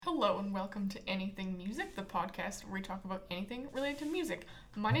Hello and welcome to Anything Music, the podcast where we talk about anything related to music.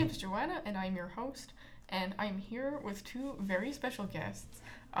 My name is Joanna and I'm your host, and I'm here with two very special guests,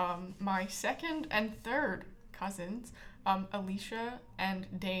 my second and third cousins, Alicia and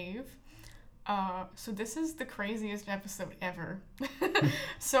Dave. So this is the craziest episode ever.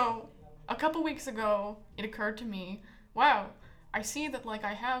 So a couple weeks ago, it occurred to me, wow, I see that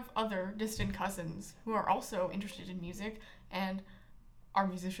I have other distant cousins who are also interested in music and are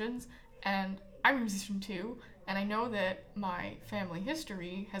musicians, and I'm a musician too, and I know that my family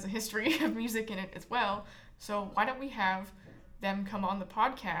history has a history of music in it as well, so why don't we have them come on the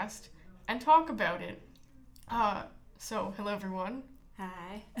podcast and talk about it? So hello everyone.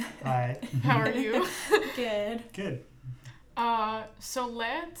 Hi. Hi. How are you? Good. Good. So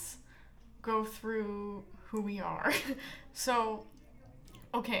let's go through who we are. So,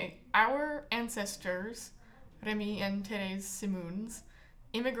 okay, our ancestors, Remy and Therese Simoons,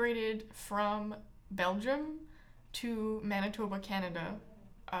 immigrated from Belgium to Manitoba, Canada,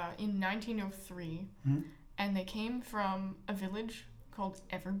 in 1903, and they came from a village called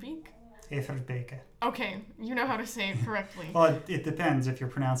Everbeek. Everbeke. Okay, you know how to say it correctly. Well, it depends if you're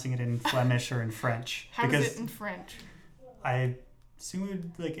pronouncing it in Flemish or in French. How is it in French? I assume it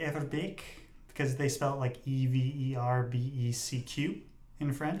would like Everbeek because they spell it like Everbeck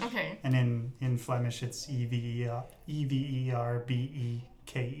in French. Okay. And in Flemish it's Everbeke.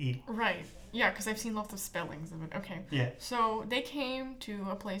 Right. Yeah, because I've seen lots of spellings of it. Okay. Yeah. So they came to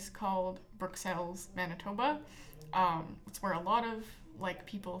a place called Bruxelles, Manitoba. It's where a lot of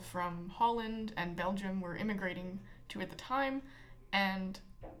people from Holland and Belgium were immigrating to at the time, and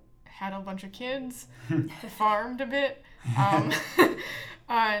had a bunch of kids, farmed a bit,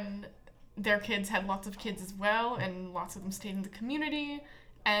 and their kids had lots of kids as well, and lots of them stayed in the community,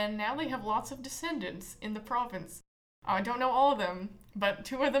 and now they have lots of descendants in the province. I don't know all of them, but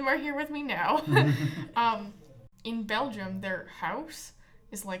two of them are here with me now. In Belgium, their house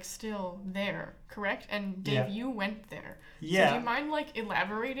is still there, correct? And Dave, you went there. Yeah. So do you mind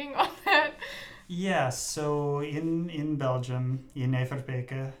elaborating on that? Yeah, so in Belgium, in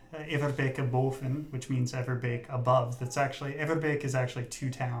Everbeke, Everbeke Boven, which means Everbeek above. Everbeek is actually two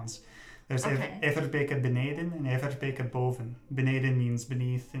towns. There's Everbeke Beneden and Everbeke Boven. Beneden means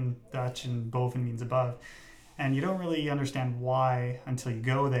beneath in Dutch and Boven means above. And you don't really understand why until you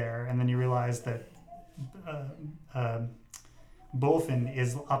go there, and then you realize that Boven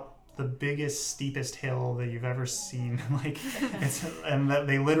is up the biggest, steepest hill that you've ever seen. And that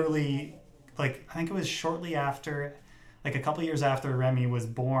they literally, I think it was shortly after, a couple years after Remy was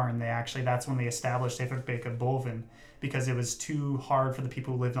born, that's when they established Everbeke Boven, because it was too hard for the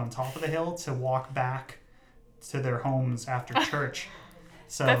people who lived on top of the hill to walk back to their homes after church.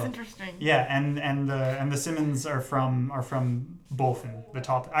 So that's interesting. Yeah, and the Simmons are from Boven, the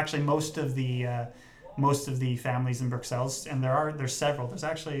top. Actually, most of the families in Bruxelles, and there's several. There's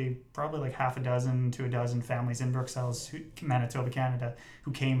actually probably half a dozen to a dozen families in Bruxelles, Manitoba, Canada,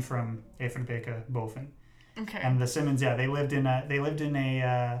 who came from Everbeke Boven. Okay. And the Simmons, they lived in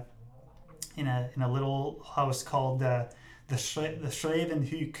a little house called the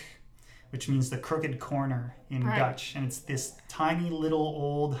Schrevenhoek, which means the crooked corner in Dutch, and it's this tiny little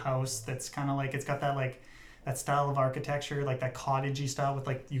old house that's kind of it's got that style of architecture, that cottagey style with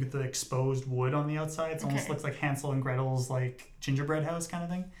you get the exposed wood on the outside. It almost looks like Hansel and Gretel's gingerbread house kind of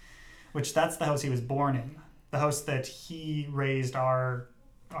thing, which that's the house he was born in. The house that he raised our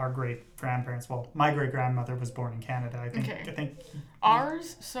great grandparents. Well, my great grandmother was born in Canada. I think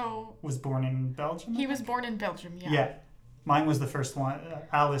ours was born in Belgium. He was born in Belgium. Yeah. Yeah. Mine was the first one.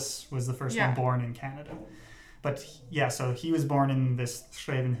 Alice was the first one born in Canada. But so he was born in this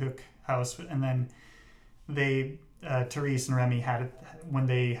Schrevenhoek house, and then they, Therese and Remy when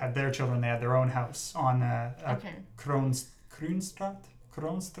they had their children, they had their own house on Kroonstraat.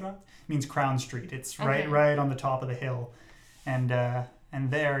 Kroonstraat means Crown Street. It's right on the top of the hill, and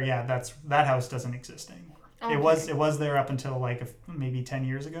there, that house doesn't exist anymore. Okay. It was there up until maybe 10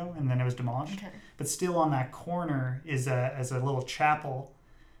 years ago, and then it was demolished. Okay. But still on that corner is a little chapel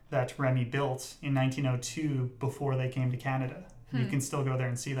that Remy built in 1902 before they came to Canada. You can still go there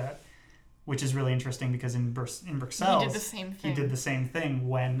and see that, which is really interesting because in Bruxelles he did the same thing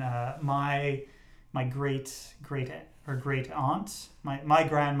when my great aunt, my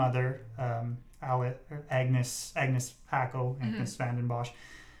grandmother, Agnes Hacko, Agnes van den Bosch,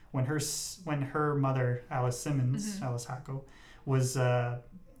 when her mother, Alice Simmons, Alice Hacko,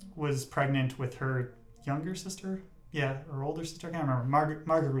 was pregnant with her younger sister, or older sister, I can't remember,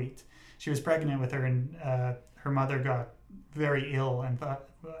 Marguerite. She was pregnant with her, and her mother got very ill and thought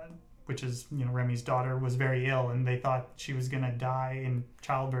which is, Remy's daughter, was very ill, and they thought she was going to die in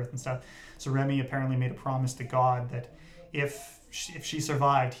childbirth and stuff. So Remy apparently made a promise to God that if she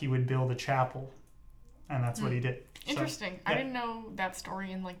survived, he would build a chapel, and that's what he did. Interesting. So, I didn't know that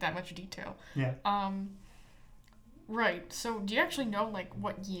story in like that much detail. Yeah. Right. So do you actually know like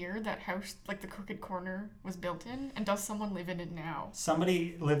what year that house, like the Crooked Corner, was built in? And does someone live in it now?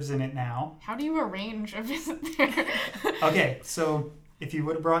 Somebody lives in it now. How do you arrange a visit there? Okay, so if you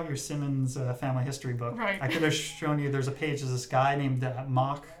would have brought your Simmons family history book, right. I could have shown you there's a page. There's this guy named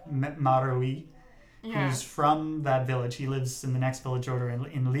Marc Maroui, who's from that village. He lives in the next village over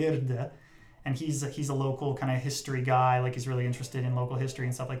in Lierde, and he's a local kind of history guy. Like, he's really interested in local history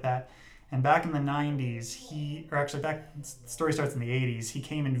and stuff like that. And back in the 90s, the story starts in the 80s, he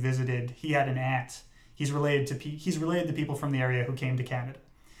came and visited. He had an aunt. He's related to people from the area who came to Canada.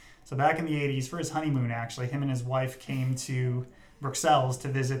 So back in the 80s, for his honeymoon, actually, him and his wife came to Bruxelles to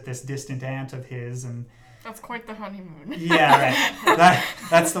visit this distant aunt of his. And that's quite the honeymoon. Yeah, right.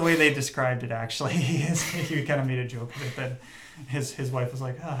 That's the way they described it, actually. He kind of made a joke of it, that his wife was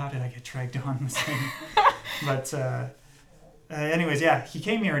like, oh, how did I get dragged on this thing? But anyways, yeah, he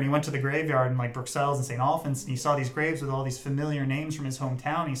came here and he went to the graveyard in like Bruxelles and St. Alphonse, and he saw these graves with all these familiar names from his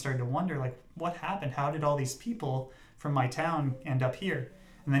hometown. He started to wonder, like, what happened? How did all these people from my town end up here?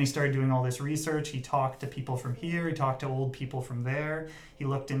 And then he started doing all this research. He talked to people from here. He talked to old people from there. He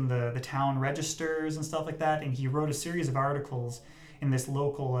looked in the town registers and stuff like that. And he wrote a series of articles in this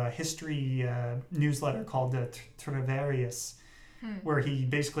local history newsletter called the Treverius, where he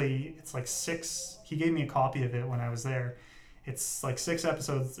basically, it's like he gave me a copy of it when I was there. It's like 6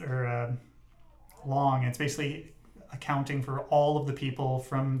 episodes long. And it's basically accounting for all of the people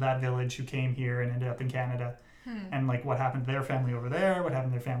from that village who came here and ended up in Canada. And like what happened to their family over there, what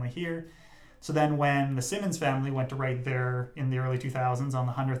happened to their family here. So then when the Simmons family went to write in the early 2000s, on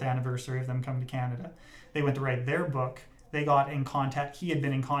the 100th anniversary of them coming to Canada, they went to write their book. They got in contact. He had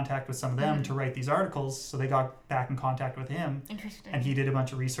been in contact with some of them to write these articles, so they got back in contact with him. Interesting. And he did a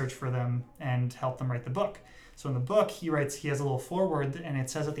bunch of research for them and helped them write the book. So in the book, he has a little foreword, and it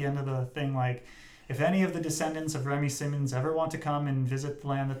says at the end of the thing, like, if any of the descendants of Remy Simmons ever want to come and visit the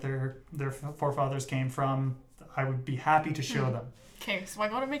land that their forefathers came from, I would be happy to show them. Okay, so I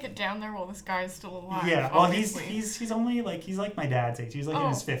gotta make it down there while this guy is still alive. Yeah, well, obviously. he's only like, he's like my dad's age. He's like in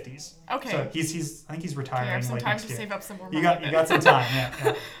his 50s. Okay. So I think he's retiring. I have some like time next to year. save up some more You money. got some time.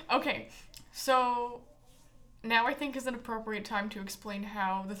 Yeah. Okay, so now I think is an appropriate time to explain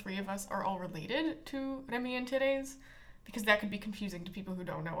how the three of us are all related to Remy and Therese, because that could be confusing to people who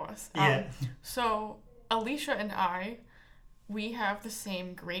don't know us. Yeah. So Alicia and I, we have the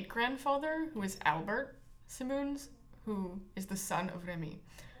same great-grandfather, who is Albert Simmons, who is the son of Remy.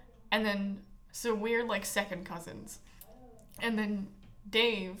 And then, so we're like second cousins. And then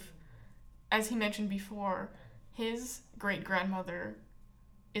Dave, as he mentioned before, his great-grandmother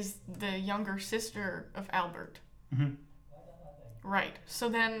is the younger sister of Albert. Mm-hmm. Right. So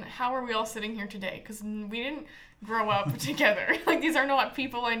then how are we all sitting here today? Because we didn't grow up together. Like, these are not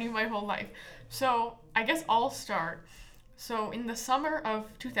people I knew my whole life. So I guess I'll start. So in the summer of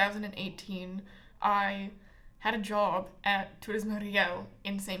 2018, I had a job at Tourisme Riel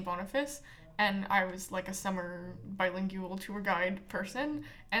in St. Boniface, and I was like a summer bilingual tour guide person,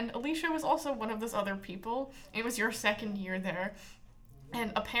 and Alicia was also one of those other people. It was your second year there,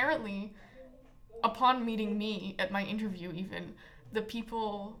 and apparently, upon meeting me at my interview even, the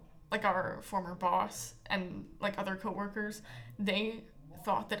people, like our former boss and like other coworkers, they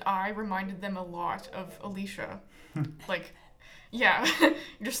thought that I reminded them a lot of Alicia. Like, yeah,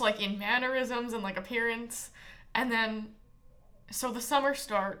 just like in mannerisms and like appearance. And then, so the summer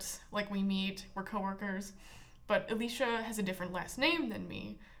starts, like we meet, we're coworkers, but Alicia has a different last name than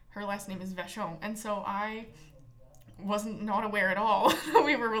me. Her last name is Vachon, and so I wasn't not aware at all that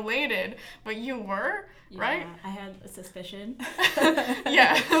we were related, but you were, right? I had a suspicion.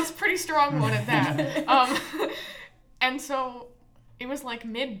 Yeah, it was a pretty strong one at that. And so it was like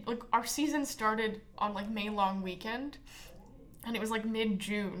our season started on like May long weekend, and it was like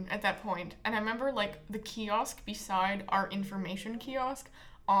mid-June at that point. And I remember like the kiosk beside our information kiosk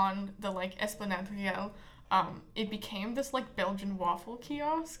on the like Esplanade Riel, it became this like Belgian waffle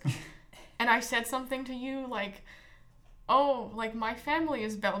kiosk. And I said something to you like, oh, like my family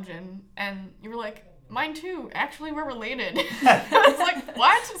is Belgian. And you were like, mine too. Actually, we're related. I was like,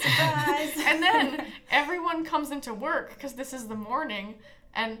 what? Surprise! And then everyone comes into work because this is the morning.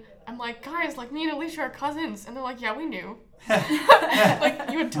 And I'm like, guys, like me and Alicia are cousins. And they're like, yeah, we knew. Like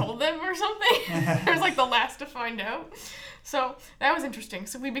you had told them or something. I was like the last to find out. So that was interesting.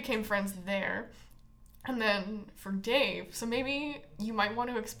 So we became friends there. And then for Dave, so maybe you might want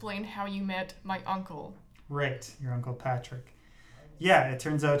to explain how you met my uncle. Right, your Uncle Patrick. Yeah, it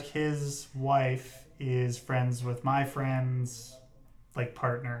turns out his wife is friends with my friend's like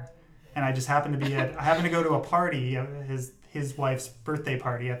partner, and I just happened to be I happened to go to a party, his wife's birthday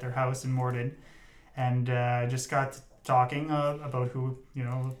party at their house in Morden, and just got talking about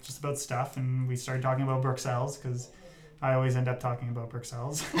just about stuff, and we started talking about Bruxelles because I always end up talking about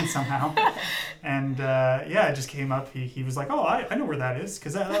Bruxelles somehow. And it just came up. He was like, oh, I know where that is,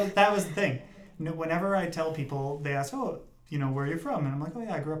 because that was the thing. Whenever I tell people, they ask, oh, where are you from? And I'm like, oh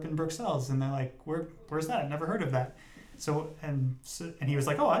yeah, I grew up in Bruxelles. And they're like, where's that? Never heard of that. And he was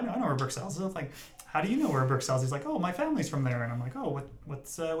like, oh, I know where Bruxelles is. I was like, how do you know where Bruxelles is? He's like, oh, my family's from there. And I'm like, oh,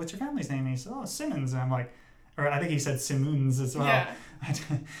 what's your family's name? And he said, oh, Simmons. And I'm like, or I think he said Simons as well. Yeah.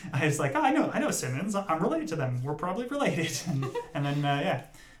 I was like, oh, I know Simmons. I'm related to them. We're probably related. And then,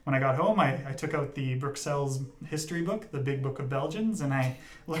 when I got home, I took out the Bruxelles history book, the big book of Belgians, and I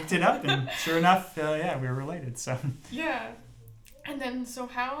looked it up, and sure enough, we were related. So Yeah. And then, so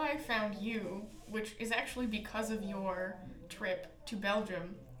how I found you, which is actually because of your trip to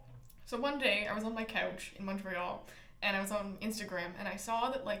Belgium. So one day, I was on my couch in Montreal, and I was on Instagram, and I saw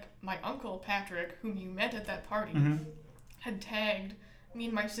that, like, my uncle, Patrick, whom you met at that party, had tagged me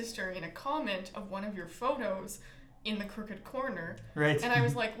and my sister in a comment of one of your photos in the Crooked Corner. Right. And I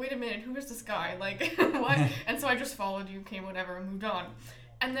was like, wait a minute, who is this guy? Like, what? And so I just followed you, came whatever, and moved on.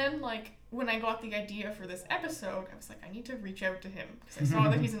 And then, like, when I got the idea for this episode, I was like, I need to reach out to him, because I saw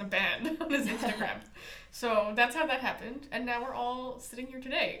that he's in a band on his Instagram. So that's how that happened, and now we're all sitting here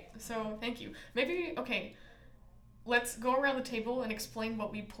today. So thank you. Maybe, okay, let's go around the table and explain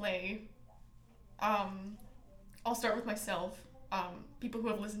what we play. I'll start with myself. People who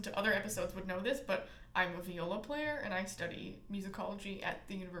have listened to other episodes would know this, but I'm a viola player, and I study musicology at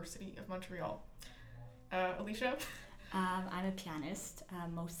the University of Montreal. Alicia? I'm a pianist,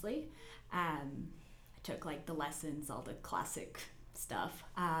 mostly. I took like the lessons, all the classic stuff.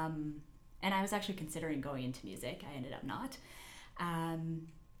 And I was actually considering going into music. I ended up not.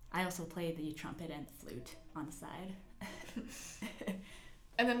 I also play the trumpet and the flute on the side.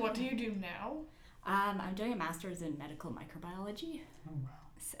 And then what do you do now? I'm doing a master's in medical microbiology. Oh, wow.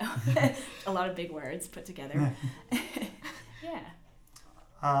 So a lot of big words put together. Yeah.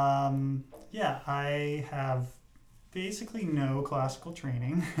 I have basically no classical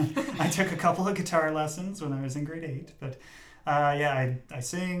training. I took a couple of guitar lessons when I was in grade 8, but I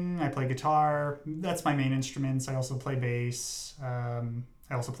sing, I play guitar. That's my main instruments. I also play bass. I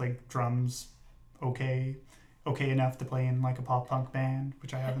also play drums okay enough to play in like a pop punk band,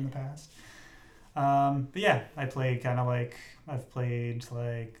 which I have in the past. I play kind of like, I've played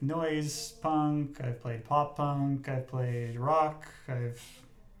like noise punk, I've played pop punk, I've played rock, I've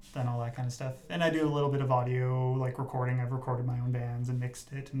done all that kind of stuff. And I do a little bit of audio, like recording. I've recorded my own bands and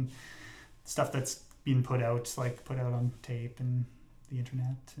mixed it, and stuff that's been put out on tape and the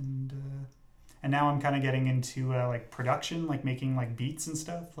internet. And now I'm kind of getting into like production, like making like beats and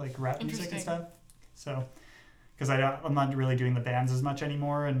stuff, like rap music and stuff. So, because I'm not really doing the bands as much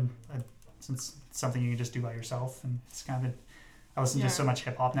anymore, and since it's something you can just do by yourself, and it's kind of, I listen to so much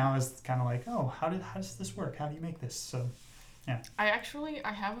hip hop now, is kind of like, oh, how does this work? How do you make this? So, yeah. I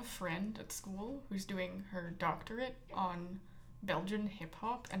have a friend at school who's doing her doctorate on Belgian hip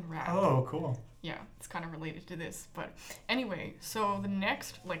hop and rap. Oh, cool. Yeah, it's kind of related to this, but anyway, so the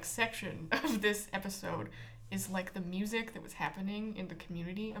next like section of this episode is like the music that was happening in the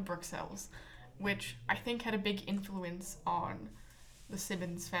community of Bruxelles, which I think had a big influence on the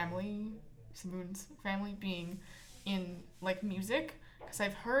Simmons family being in like music, because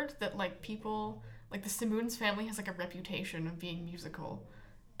I've heard that like people like the Simmons family has like a reputation of being musical,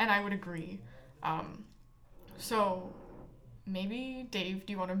 and I would agree. So maybe Dave,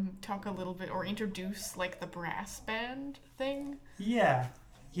 do you want to talk a little bit or introduce like the brass band thing? Yeah.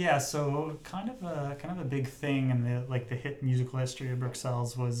 So kind of a big thing in the hit musical history of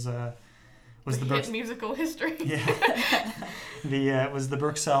Bruxelles was the hit musical history. Yeah. Was the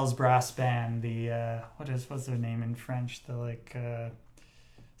Bruxelles brass band, the what's their name in French? The like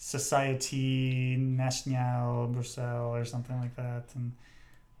Société Nationale Bruxelles or something like that. And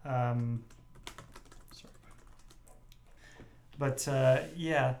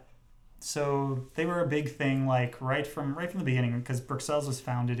so they were a big thing like right from the beginning, because Bruxelles was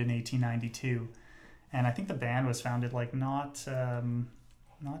founded in 1892, and I think the band was founded like not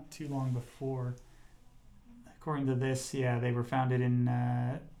too long before. According to this, they were founded in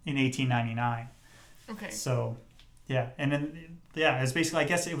 1899. Okay. So, and then it's basically, I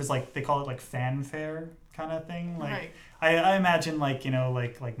guess it was like they call it like fanfare kind of thing. Like Right. I imagine like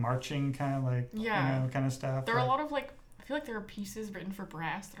like marching kind of like Yeah. kind of stuff. There are a like, lot of like, I feel like there are pieces written for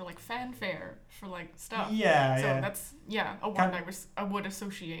brass that are like fanfare for like stuff. Yeah, So yeah. that's a word Kind- I would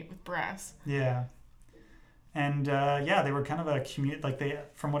associate with brass. Yeah. And they were kind of a community.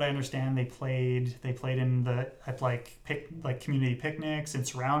 Like from what I understand, they played in at like community picnics and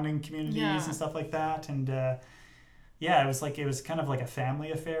surrounding communities Yeah. and stuff like that. And it was kind of like a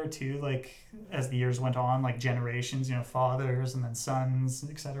family affair too. Like as the years went on, like generations, fathers and then sons,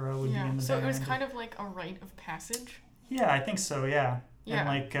 etc. would be in the So band. it was kind of like a rite of passage. Yeah, I think so. Yeah. Yeah. And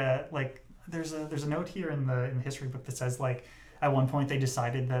like there's a note here in the history book that says like at one point they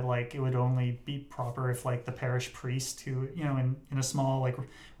decided that like it would only be proper if like the parish priest who in a small like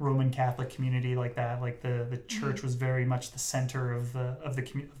Roman Catholic community like that, like the church was very much the center of the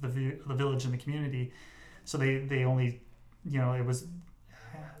village and the community, so they only it was,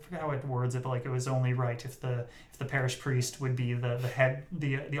 I forgot how it words it, but like it was only right if the parish priest would be the head,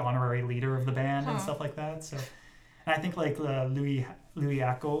 the honorary leader of the band and stuff like that. So and I think like Louis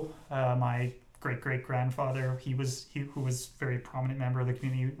Acco, my great grandfather, who was very prominent member of the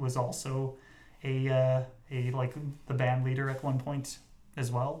community, was also a like the band leader at one point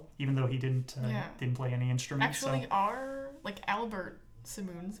as well, even though he didn't play any instruments. Actually, our like Albert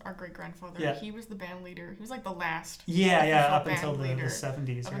Simoons, our great grandfather, he was the band leader. He was like the last. Up band until the leader,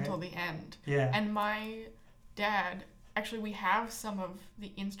 70s, up right? until the end. Yeah. And my dad, actually, we have some of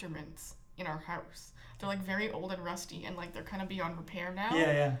the instruments in our house. They're like very old and rusty, and like they're kind of beyond repair now.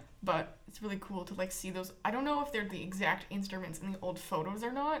 Yeah. But it's really cool to like see those. I don't know if they're the exact instruments in the old photos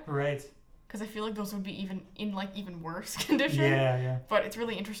or not, Right. because I feel like those would be even worse condition. Yeah. But it's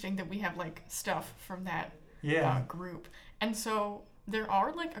really interesting that we have like stuff from that Yeah. group. And so there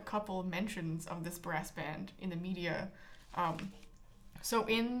are like a couple mentions of this brass band in the media. So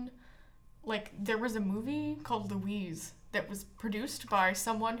in like there was a movie called Louise that was produced by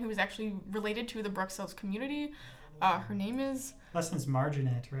someone who is actually related to the Bruxelles community. Her name is Lessons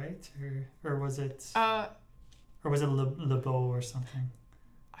Marginet, right? Or was it Lebeau or something?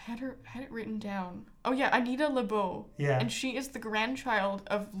 I had it written down. Oh yeah, Anita Lebeau. Yeah. And she is the grandchild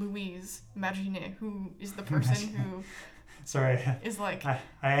of Louise Marginet, who is the person who Sorry. is like I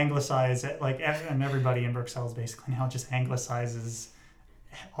anglicize it, like, and everybody in Bruxelles basically now just anglicizes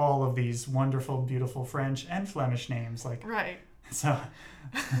all of these wonderful, beautiful French and Flemish names, like. right. So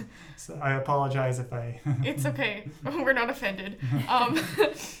I apologize if I. It's okay. We're not offended.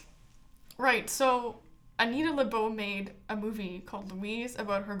 Right. So Anita Lebeau made a movie called Louise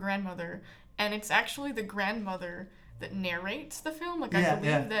about her grandmother, and it's actually the grandmother that narrates the film. Like I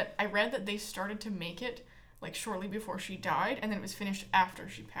believe that I read that they started to make it like shortly before she died, and then it was finished after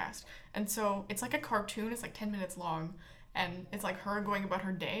she passed. And so it's like a cartoon. It's like 10 minutes long, and it's like her going about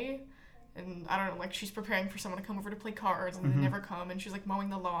her day. And I don't know, like she's preparing for someone to come over to play cards, and they never come, and she's like mowing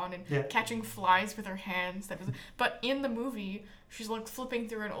the lawn and catching flies with her hands. But in the movie, she's like flipping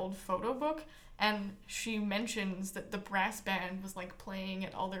through an old photo book, and she mentions that the brass band was like playing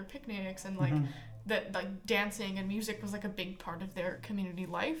at all their picnics, and like that like dancing and music was like a big part of their community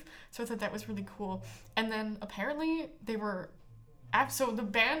life. So I thought that was really cool. And then apparently they were, so the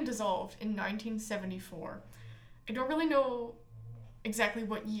band dissolved in 1974. I don't really know exactly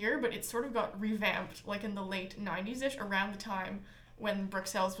what year, but it sort of got revamped like in the late 90s-ish, around the time when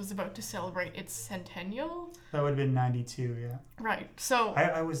Bruxelles was about to celebrate its centennial. That would have been 92, yeah. Right. So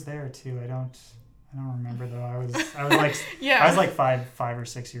I was there too. I don't remember though. I was like yeah. I was like five or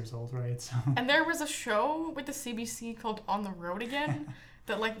 6 years old, right? So. And there was a show with the CBC called On the Road Again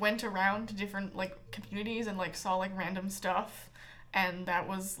that like went around to different like communities and like saw like random stuff. And that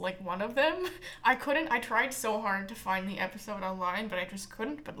was like one of them. I tried so hard to find the episode online, but I just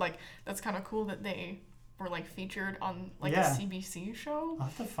couldn't. But like that's kind of cool that they were like featured on like a CBC show. I'll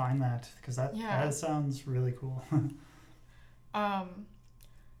have to find that because that sounds really cool. I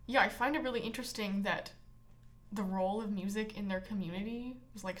find it really interesting that the role of music in their community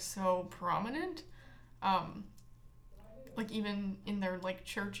was like so prominent. Like even in their like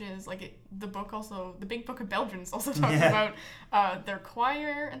churches, like the Big Book of Belgians also talks about their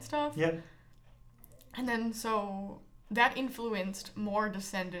choir and stuff. Yep. And then so that influenced more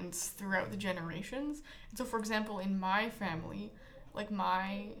descendants throughout the generations. And so for example, in my family, like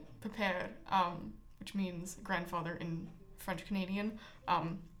my père, which means grandfather in French Canadian,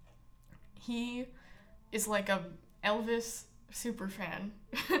 he is like a Elvis super fan.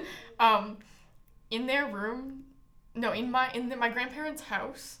 In their room, no, in my grandparents'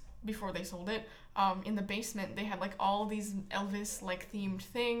 house before they sold it, in the basement they had like all these Elvis like themed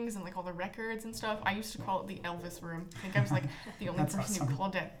things and like all the records and stuff. I used to call it the Elvis room. I think I was like the only person awesome. who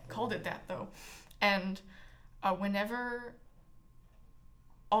called it that though. And whenever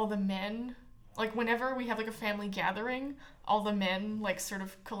all the men, like whenever we have like a family gathering, all the men like sort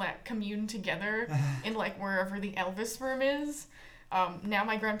of commune together in like wherever the Elvis room is. Now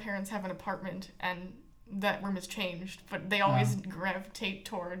my grandparents have an apartment and that room has changed, but they always gravitate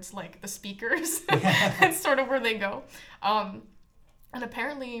towards like the speakers. That's sort of where they go. And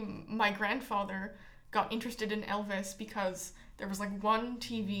apparently my grandfather got interested in Elvis because there was like one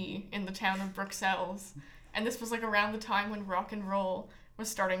TV in the town of Bruxelles, and this was like around the time when rock and roll was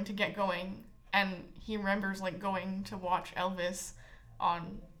starting to get going, and he remembers like going to watch Elvis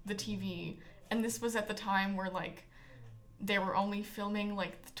on the TV, and this was at the time where like they were only filming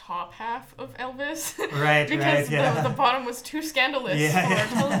like the top half of Elvis, right? because right, yeah. the bottom was too scandalous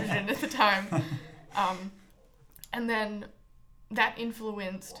for television at the time. And then that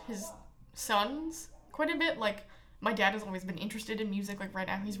influenced his sons quite a bit. Like my dad has always been interested in music. Like right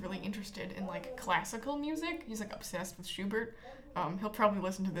now he's really interested in like classical music. He's like obsessed with Schubert. He'll probably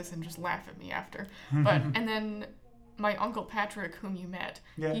listen to this and just laugh at me after. But and then my Uncle Patrick, whom you met,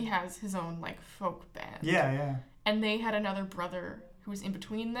 he has his own like folk band. Yeah. And they had another brother who was in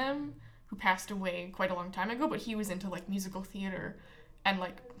between them, who passed away quite a long time ago, but he was into like musical theater and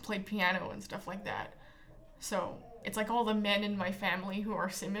like played piano and stuff like that. So it's like all the men in my family who are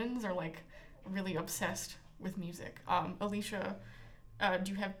Simmons are like really obsessed with music. Alicia,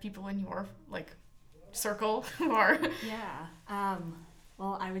 do you have people in your like circle who are? Yeah.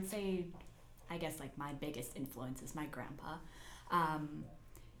 Well, I would say, I guess like my biggest influence is my grandpa.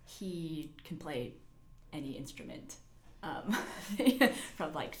 He can play any instrument,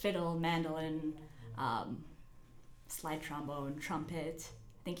 from like fiddle, mandolin, slide trombone, trumpet.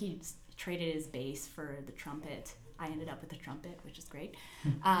 I think he traded his bass for the trumpet. I ended up with the trumpet, which is great.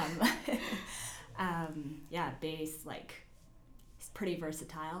 Bass, like, he's pretty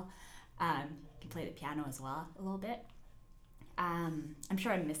versatile. Can play the piano as well a little bit. I'm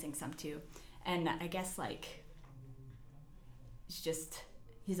sure I'm missing some too. And I guess like,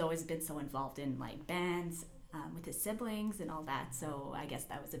 he's always been so involved in like bands with his siblings and all that. So I guess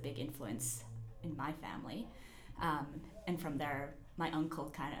that was a big influence in my family. And from there, my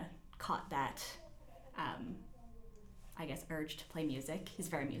uncle kind of caught that, I guess, urge to play music. He's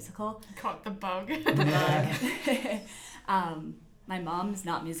very musical. Caught the bug. My mom's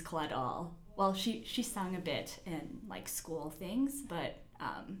not musical at all. Well, she sung a bit in like school things, but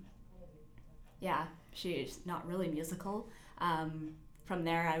she's not really musical. From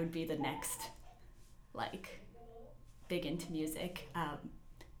there, I would be the next, like, big into music.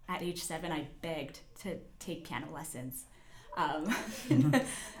 At age 7, I begged to take piano lessons. And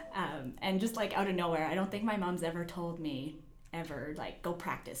just, like, out of nowhere, I don't think my mom's ever told me, like, go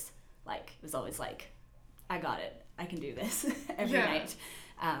practice. Like, it was always like, I got it. I can do this every night.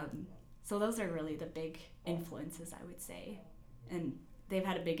 So those are really the big influences, I would say. And they've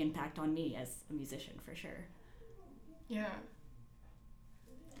had a big impact on me as a musician, for sure. Yeah.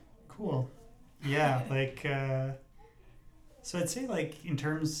 Cool. Yeah, like, so I'd say, like, in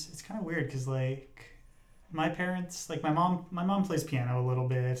terms, it's kind of weird, because, like, my parents, like, my mom plays piano a little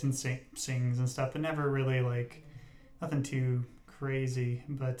bit and sings and stuff, but never really, like, nothing too crazy.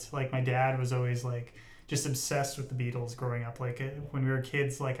 But, like, my dad was always, like, just obsessed with the Beatles growing up. Like, when we were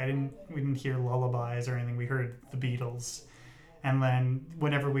kids, like, we didn't hear lullabies or anything. We heard the Beatles. And then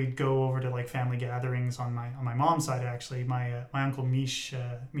whenever we'd go over to like family gatherings on my mom's side, actually, my uncle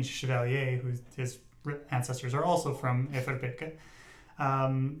Misha Chevalier, his ancestors are also from Efterbeke.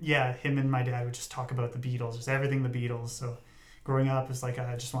 Him and my dad would just talk about the Beatles, just everything the Beatles. So growing up, it's like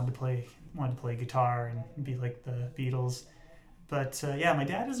I just wanted to play guitar and be like the Beatles. But my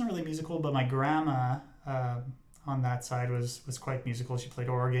dad isn't really musical, but my grandma on that side was quite musical. She played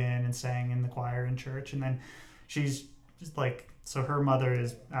organ and sang in the choir in church, and then she's just like. So her mother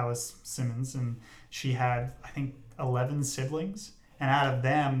is Alice Simmons, and she had, I think, 11 siblings. And out of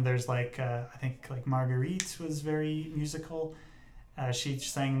them, there's like, I think like Marguerite was very musical. She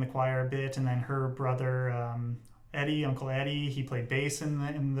sang in the choir a bit, and then her brother Eddie, Uncle Eddie, he played bass in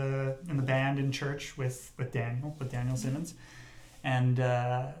the band in church with Daniel Simmons. And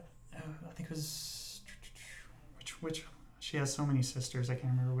I think it was which she has so many sisters, I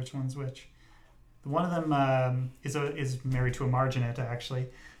can't remember which one's which. One of them is married to a Martinet, actually,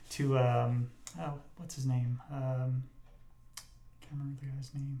 to what's his name? Can't remember the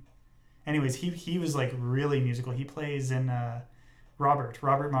guy's name. Anyways, he was like really musical. He plays in Robert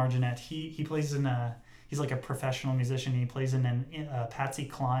Martinet. He plays in he's like a professional musician. He plays in a Patsy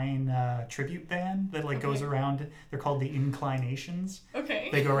Cline tribute band that like goes around. They're called the Inclinations. Okay.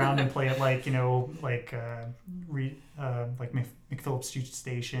 They go around and play at like like McPhillips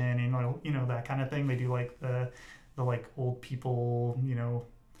Station and that kind of thing. They do like the like old people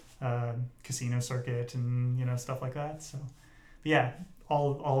casino circuit and stuff like that. So but yeah,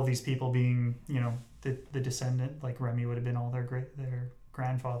 all of these people being the descendant, like Remy would have been all their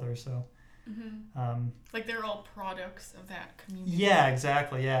grandfather. So like they're all products of that community. Yeah,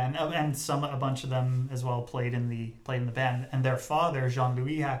 exactly. Yeah, and a bunch of them as well played in the band, and their father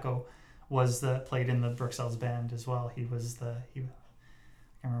Jean-Louis Hacko played in the Bruxelles band as well. I can't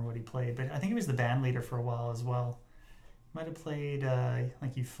remember what he played, but I think he was the band leader for a while as well. Might have played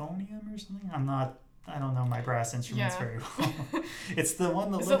like euphonium or something. I don't know my brass instruments very well. It's the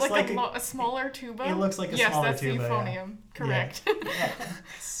one that looks like a smaller tuba. It looks like a smaller tuba. Yes, that's the euphonium. Yeah. Correct. Yeah.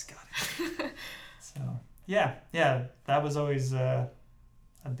 Got it. So yeah, that was always a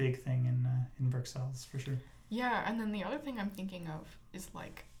big thing in Bruxelles for sure. Yeah, and then the other thing I'm thinking of is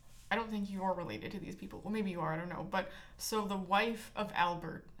like, I don't think you're related to these people. Well, maybe you are. I don't know. But so the wife of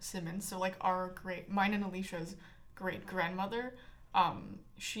Albert Simmons, so like mine and Alicia's great grandmother.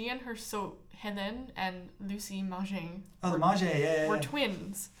 She and Hélène and Lucie Magin were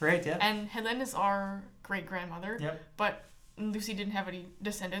twins. Right, yeah. And Hélène is our great grandmother. Yep. But Lucie didn't have any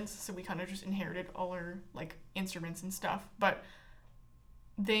descendants, so we kind of just inherited all her like instruments and stuff. But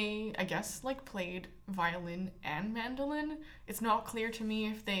they, I guess, like played violin and mandolin. It's not clear to me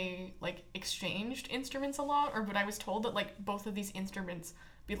if they like exchanged instruments a lot, but I was told that like both of these instruments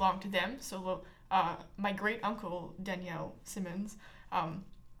belong to them. So my great uncle Daniel Simmons,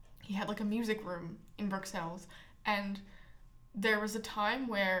 he had like a music room in Bruxelles, and there was a time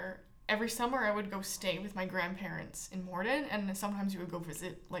where every summer I would go stay with my grandparents in Morden, and sometimes we would go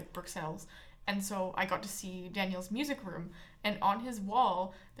visit like Bruxelles. And so I got to see Daniel's music room, and on his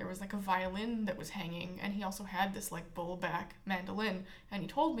wall there was like a violin that was hanging, and he also had this like bullback mandolin, and he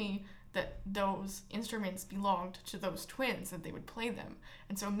told me that those instruments belonged to those twins, that they would play them.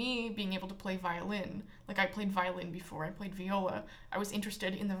 And so me being able to play violin, like I played violin before I played viola, I was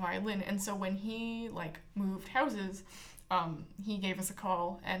interested in the violin. And so when he like moved houses, he gave us a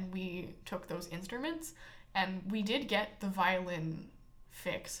call and we took those instruments, and we did get the violin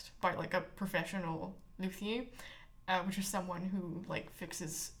fixed by like a professional luthier, which is someone who like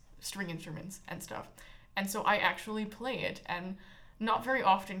fixes string instruments and stuff. And so I actually play it, and not very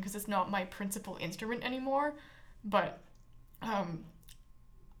often because it's not my principal instrument anymore, but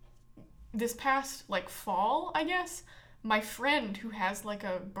this past like fall, I guess, my friend who has like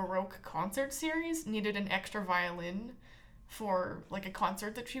a Baroque concert series needed an extra violin for like a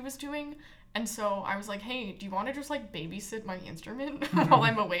concert that she was doing. And so I was like, hey, do you want to just like babysit my instrument while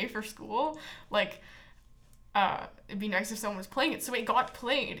I'm away for school? Like, it'd be nice if someone was playing it. So it got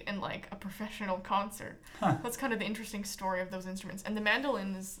played in like a professional concert. That's kind of the interesting story of those instruments. And the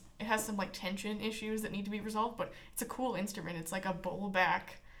mandolin it has some like tension issues that need to be resolved, but it's a cool instrument. It's like a bowl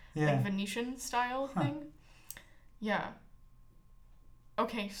back, like Venetian style thing. Yeah.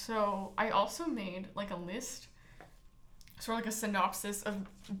 Okay, so I also made like a list, sort of like a synopsis of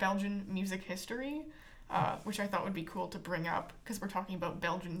Belgian music history, which I thought would be cool to bring up because we're talking about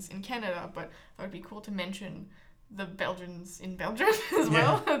Belgians in Canada, but that would be cool to mention the Belgians in Belgium as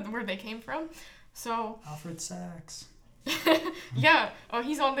well, where they came from. So Alfred Sachs. Yeah, oh,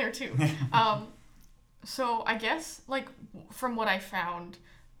 he's on there too. So I guess like from what I found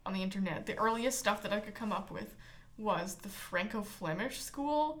on the internet, the earliest stuff that I could come up with was the Franco-Flemish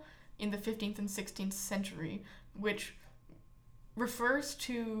school in the 15th and 16th century, which refers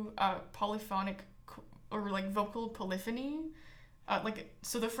to polyphonic or like vocal polyphony.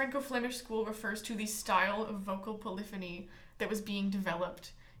 So the Franco-Flemish school refers to the style of vocal polyphony that was being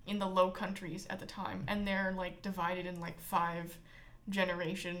developed in the Low Countries at the time, and they're like divided in like 5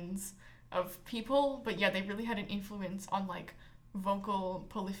 generations of people, but yeah, they really had an influence on like vocal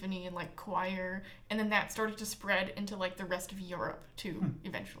polyphony and like choir, and then that started to spread into like the rest of Europe too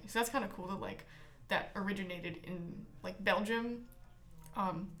eventually. So that's kind of cool that like that originated in like Belgium.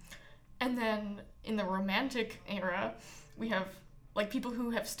 And then in the Romantic era, we have like people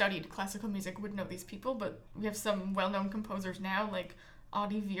who have studied classical music would know these people, but we have some well-known composers now like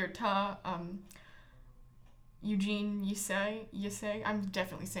Adi Virta, Eugene Ysaye. I'm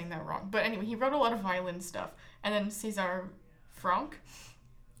definitely saying that wrong, but anyway, he wrote a lot of violin stuff. And then César Franck,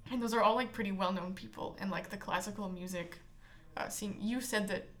 and those are all like pretty well-known people in like the classical music scene. You said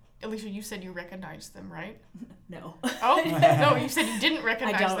that, Alicia, you said you recognized them, right? No. Oh, no, you said you didn't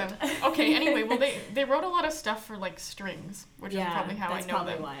recognize I don't. them. Okay, anyway, well, they wrote a lot of stuff for like strings, which is probably how I know them.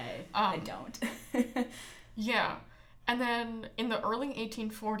 That's probably why I don't. Yeah. And then in the early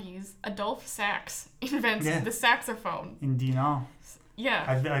 1840s, Adolphe Sax invents Yeah. the saxophone. In Dinan. Yeah.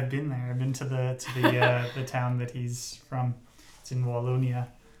 I've been there. I've been to the the town that he's from. It's in Wallonia.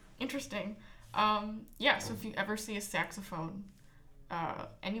 Interesting. Yeah, so if you ever see a saxophone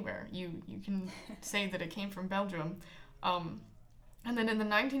anywhere, you can say that it came from Belgium. And then in the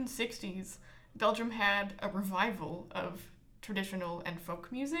 1960s, Belgium had a revival of traditional and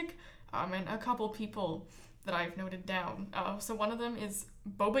folk music, and a couple people that I've noted down. So one of them is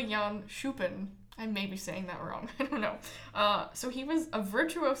Bobbejaan Schuppen. I may be saying that wrong. I don't know. So he was a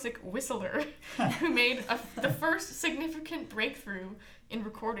virtuosic whistler who made the first significant breakthrough in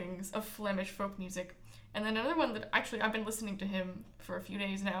recordings of Flemish folk music. And then another one that actually I've been listening to him for a few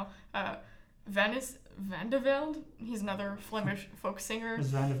days now, Vannis van de Velde. He's another Flemish folk singer. There's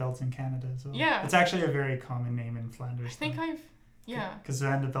Van de Velde's in Canada as well. Yeah. It's actually a very common name in Flanders. I think yeah. Because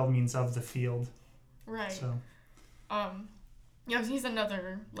Van de Velde means of the field. Right. So. Yeah, he's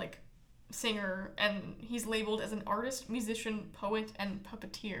another, like, singer, and he's labeled as an artist, musician, poet, and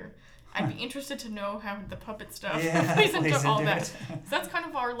puppeteer. I'd be interested to know how the puppet stuff plays into all that. So that's kind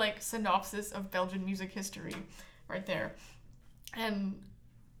of our, like, synopsis of Belgian music history right there. And,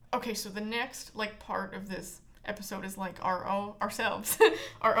 okay, so the next, like, part of this episode is, like, ourselves,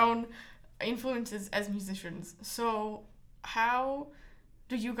 our own influences as musicians. So how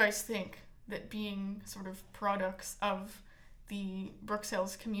do you guys think that being sort of products of the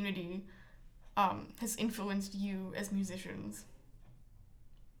Bruxelles community has influenced you as musicians?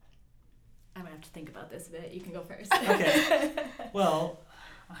 I'm gonna have to think about this a bit. You can go first. Okay. Well,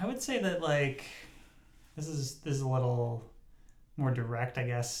 I would say that, like, this is a little more direct, I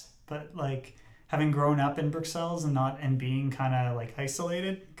guess, but, like, having grown up in Bruxelles and being kind of, like,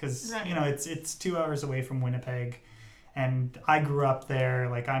 isolated, because Right. you know it's 2 hours away from Winnipeg, and I grew up there.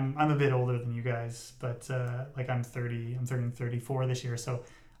 Like, I'm a bit older than you guys, but like, I'm turning 34 this year, so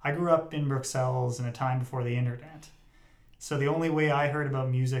I grew up in Bruxelles in a time before the internet. So the only way I heard about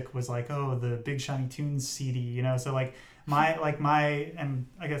music was, like, oh, the Big Shiny Tunes CD, you know. So, like, and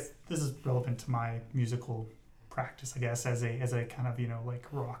I guess this is relevant to my musical practice, I guess, as a kind of, you know, like,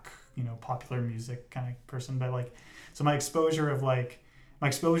 rock, you know, popular music kind of person. But, like, so my exposure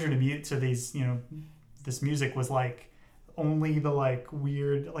to these, you know, this music was, like, only the, like,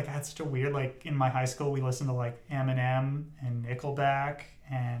 weird, like, I had such a weird, like, in my high school we listened to, like, Eminem and Nickelback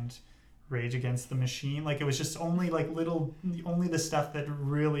and Rage Against the Machine. Like, it was just only, like, only the stuff that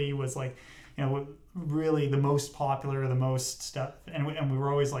really was, like, you know, really the most popular, the most stuff, and we were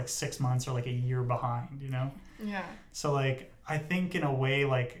always, like, 6 months or, like, a year behind, you know. Yeah. So, like, I think in a way,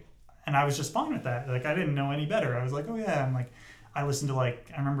 like, and I was just fine with that. Like, I didn't know any better. I was like, oh yeah, I'm like, I listened to,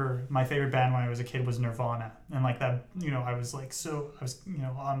 like, I remember my favorite band when I was a kid was Nirvana, and, like, that, you know, I was, you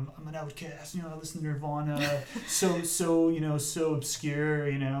know, I'm an outcast, you know, I listen to Nirvana, so you know, so obscure,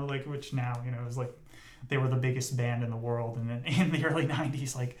 you know, like, which now, you know, is like, they were the biggest band in the world in the early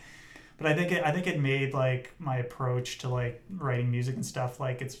 90s, like, but I think it made, like, my approach to, like, writing music and stuff,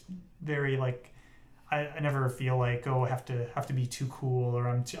 like, it's very, like, I never feel like, oh, I have to be too cool, or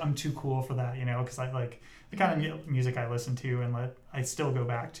I'm too cool for that, you know, because I, like, the kind of music I listen to and I still go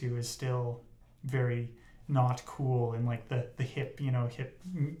back to is still very not cool in, like, the hip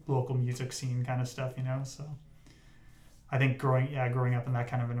local music scene kind of stuff, you know. So I think growing up in that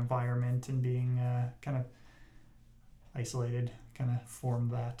kind of an environment and being kind of isolated kind of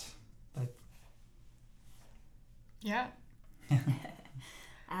formed that. Yeah.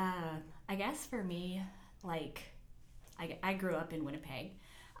 I guess for me, like, I grew up in Winnipeg,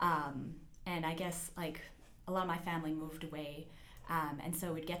 and I guess, like, a lot of my family moved away, and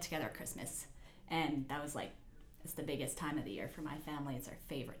so we'd get together at Christmas, and that was, like, it's the biggest time of the year for my family. It's our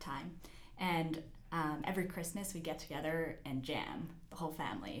favorite time, and every Christmas we'd get together and jam, the whole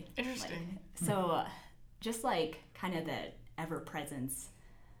family. Interesting. Like, so just, like, kind of the ever-presence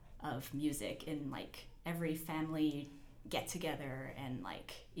of music in, like, every family get together, and,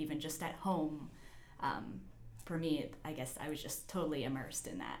 like, even just at home, for me, I guess I was just totally immersed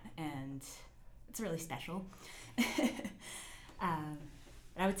in that, and it's really special.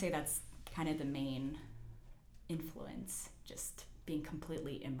 I would say that's kind of the main influence, just being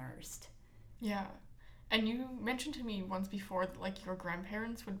completely immersed. Yeah. And you mentioned to me once before that, like, your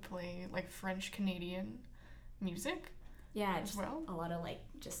grandparents would play, like, French Canadian music. Yeah, as well. A lot of, like,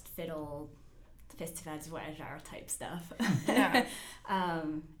 just fiddle, festivals voyageurs type stuff. Yeah.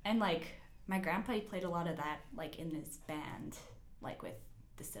 And, like, my grandpa, he played a lot of that, like, in his band, like, with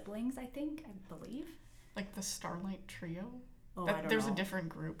the siblings, I believe. Like the Starlight Trio? Oh, I don't There's know. a different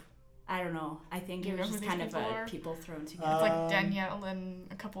group. I don't know. I think You it know was who just these kind of people are? people thrown together. It's like Danielle and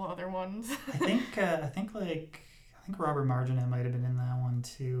a couple other ones. I think Robert Marjane might have been in that one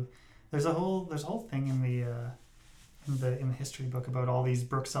too. There's a whole thing in the history book about all these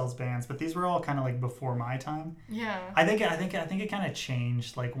Bruxelles bands, but these were all kind of like before my time. Yeah. I think it kind of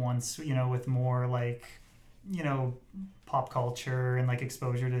changed like once, with more like, pop culture and like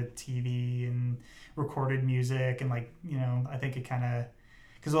exposure to TV and recorded music, and like, I think it kind of,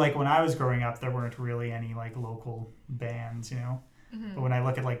 because like when I was growing up there weren't really any like local bands, Mm-hmm. but when I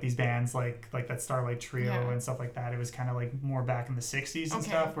look at like these bands like that Starlight Trio Yeah. and stuff like that, it was kind of like more back in the 60s and Okay.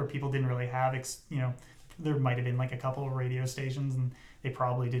 stuff, where people didn't really have there might have been like a couple of radio stations and they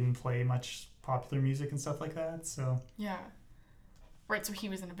probably didn't play much popular music and stuff like that, so Yeah. Right, so he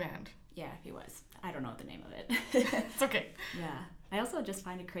was in a band. Yeah, he was. I don't know the name of it. It's okay. Yeah. I also just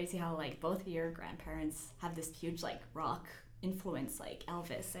find it crazy how like both of your grandparents have this huge like rock influence, like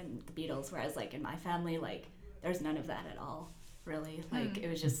Elvis and the Beatles, whereas like in my family, like there's none of that at all, really. Like it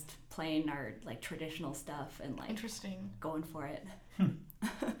was just playing our like traditional stuff and like Interesting. going for it.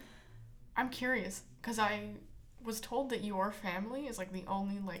 I'm curious, because I was told that your family is like the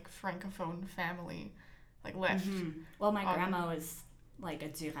only like francophone family like left. Well, my grandma was like a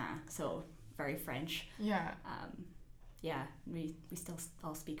Durand, so very French. Yeah. Yeah, we still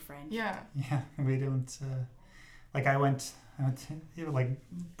all speak French. Yeah. yeah, we don't like I went like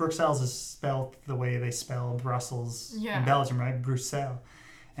Bruxelles is spelled the way they spell Brussels in Belgium, right? Bruxelles.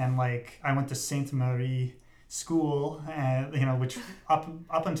 And like I went to Sainte Marie school, and which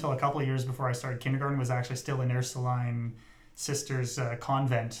up until a couple of years before I started kindergarten was actually still an Ursuline sisters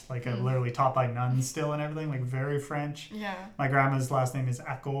convent, like literally taught by nuns still and everything, like very French. Yeah. My grandma's last name is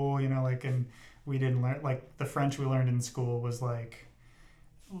Acco, like, and we didn't learn like the French we learned in school was like,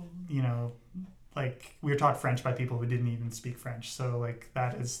 like we were taught French by people who didn't even speak French. So like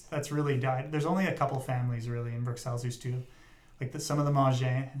that's really died. There's only a couple families really in Bruxelles who still, like some of the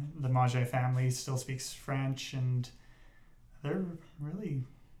Manger family still speaks French, and they're really,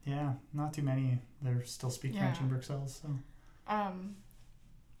 not too many. They still speak French in Bruxelles. So.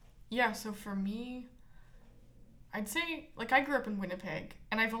 Yeah, so for me, I'd say, like, I grew up in Winnipeg,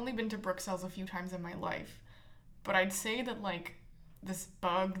 and I've only been to Bruxelles a few times in my life, but I'd say that, like, this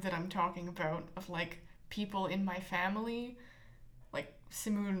bug that I'm talking about of, like, people in my family, like,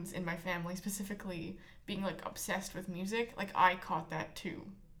 Simoons in my family specifically, being, like, obsessed with music, like, I caught that too,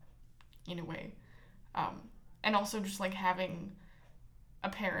 in a way. And also just, like, having a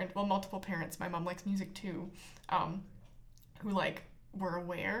parent, well, multiple parents, my mom likes music too, who, like, were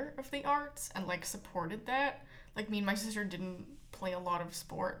aware of the arts and, like, supported that. Like, me and my sister didn't play a lot of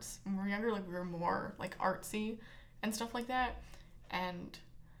sports. When we were younger, like, we were more, like, artsy and stuff like that. And,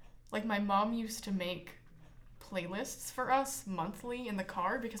 like, my mom used to make playlists for us monthly in the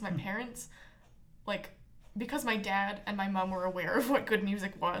car because my parents, like, because my dad and my mom were aware of what good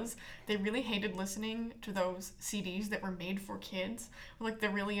music was, they really hated listening to those CDs that were made for kids. Like, the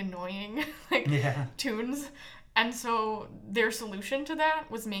really annoying, like, tunes. And so their solution to that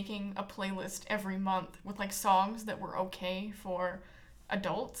was making a playlist every month with, like, songs that were okay for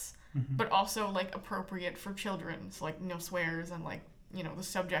adults, but also, like, appropriate for children. So, like, no swears and, like, the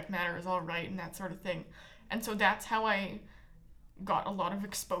subject matter is all right and that sort of thing. And so that's how I got a lot of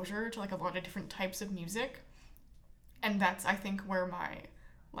exposure to, like, a lot of different types of music. And that's, I think, where my,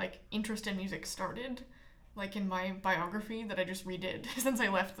 like, interest in music started. Like, in my biography that I just redid since I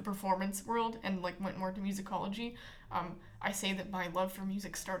left the performance world and, like, went more to musicology, I say that my love for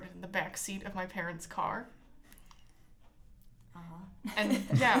music started in the back seat of my parents' car. And,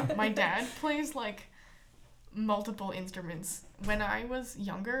 yeah, my dad plays, like, multiple instruments. When I was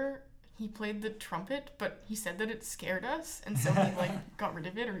younger, he played the trumpet, but he said that it scared us, and so he, like, got rid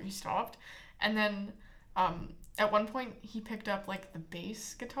of it, or he stopped. And then, at one point, he picked up, like, the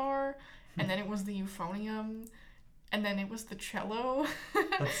bass guitar, and then it was the euphonium, and then it was the cello.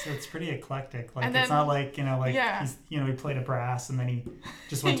 It's pretty eclectic. Like, And then, it's not like, he's, he played a brass and then he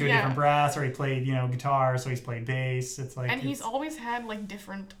just went to a different brass, or he played, guitar, so he's played bass. It's like, and he's always had, like,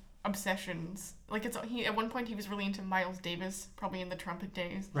 different obsessions. Like, at one point he was really into Miles Davis, probably in the trumpet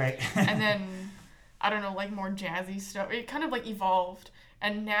days. Right. And then, I don't know, like, more jazzy stuff. It kind of, like, evolved.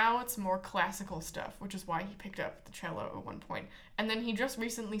 And now it's more classical stuff, which is why he picked up the cello at one point. And then he just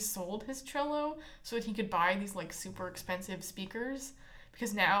recently sold his cello so that he could buy these, like, super expensive speakers.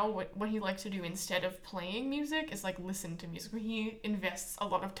 Because now what he likes to do instead of playing music is, like, listen to music. He invests a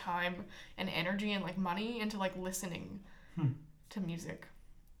lot of time and energy and, like, money into, like, listening to music.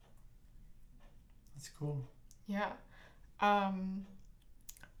 That's cool. Yeah.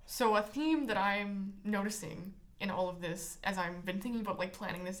 So a theme that I'm noticing in all of this, as I've been thinking about like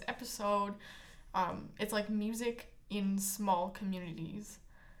planning this episode, it's like music in small communities.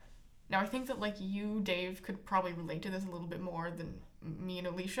 Now I think that like you, Dave, could probably relate to this a little bit more than me and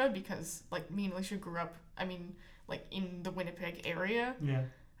Alicia, because like me and Alicia grew up, I mean, like in the Winnipeg area. Yeah.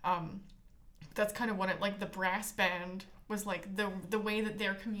 That's kind of what it, like the brass band was like the way that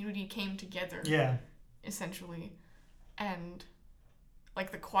their community came together. Yeah. Essentially. And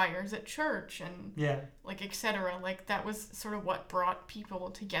like the choirs at church and like etc. Like that was sort of what brought people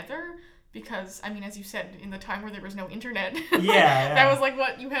together, because I mean, as you said, in the time where there was no internet, that was like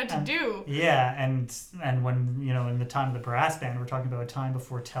what you had to do. Yeah, and when, you know, in the time of the brass band, we're talking about a time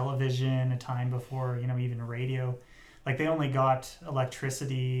before television, a time before, you know, even radio. Like they only got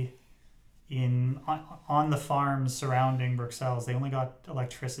electricity on the farms surrounding Bruxelles. They only got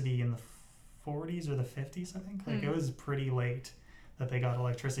electricity in the 40s or the 50s, I think. Like it was pretty late that they got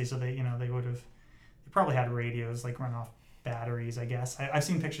electricity, so they, you know, they probably had radios like run off batteries, I guess. I've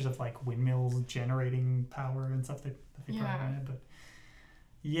seen pictures of like windmills generating power and stuff that they probably had, but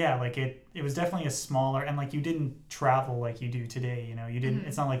yeah, like it was definitely a smaller, and like you didn't travel like you do today, you know. You didn't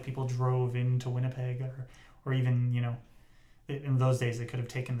it's not like people drove into Winnipeg or even, you know, in those days they could have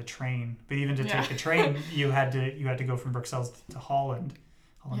taken the train, but even to take the train you had to go from Bruxelles to Holland,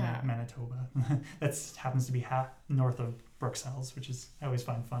 Manitoba. That happens to be north of Bruxelles, which is I always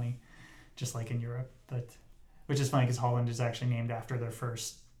find funny, just like in Europe. But which is funny because Holland is actually named after their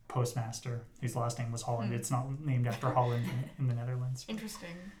first postmaster, whose last name was Holland. It's not named after Holland in the Netherlands.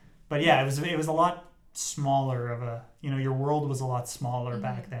 Interesting. But yeah, it was a lot smaller of a, you know, your world was a lot smaller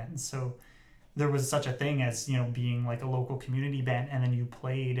back then. So there was such a thing as, you know, being like a local community band, and then you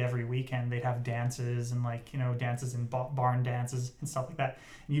played every weekend. They'd have dances and like, you know, dances and barn dances and stuff like that.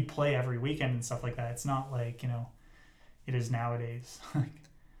 And you'd play every weekend and stuff like that. It's not like, you know, it is nowadays.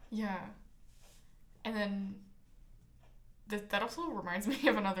 Yeah. And then that also reminds me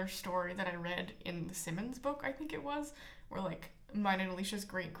of another story that I read in the Simmons book, I think it was, where like mine and Alicia's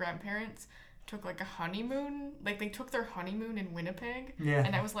great grandparents took like a honeymoon, like they took their honeymoon in Winnipeg,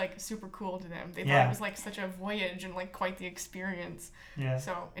 and that was like super cool to them. They thought it was like such a voyage and like quite the experience.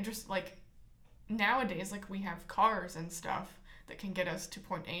 So just like nowadays, like we have cars and stuff that can get us to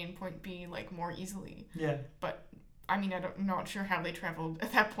point A and point B like more easily. But I mean, I'm not sure how they traveled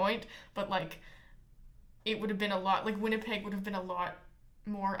at that point, but like it would have been a lot, like Winnipeg would have been a lot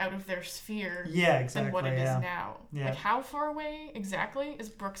more out of their sphere than what it is now. Like how far away exactly is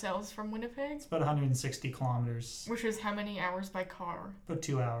Bruxelles from Winnipeg? It's about 160 kilometers. Which is how many hours by car? About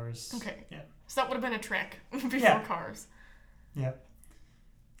 2 hours. Okay. Yeah. So that would have been a trek before cars. Yeah.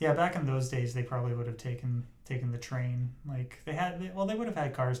 Yeah, back in those days they probably would have taken the train. Like they would have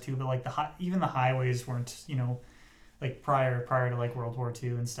had cars too, but like even the highways weren't, you know, like prior to like World War II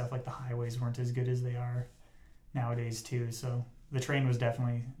and stuff, like the highways weren't as good as they are nowadays too. So the train was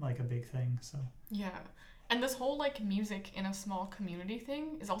definitely like a big thing. So yeah, and this whole like music in a small community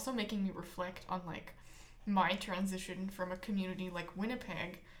thing is also making me reflect on like my transition from a community like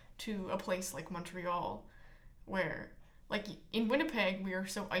Winnipeg to a place like Montreal, where like in Winnipeg we are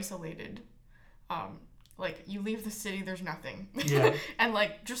so isolated. Like you leave the city, there's nothing. And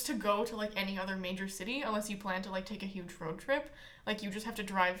like just to go to like any other major city, unless you plan to like take a huge road trip, like you just have to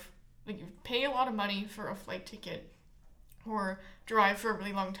drive, like you pay a lot of money for a flight ticket or drive for a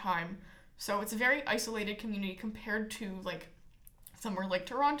really long time. So it's a very isolated community compared to like somewhere like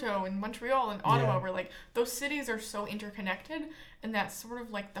Toronto and Montreal and Ottawa, where like those cities are so interconnected, and that's sort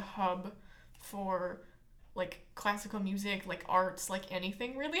of like the hub for like classical music, like arts, like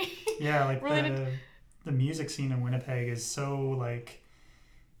anything really. Yeah, like the music scene in Winnipeg is so like,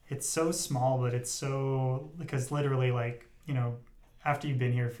 it's so small, but it's so, because literally like, you know, after you've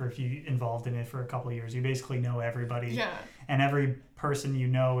been here involved in it for a couple of years, you basically know everybody. Yeah. And every person you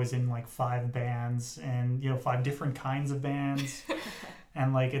know is in like 5 bands, and, you know, 5 different kinds of bands.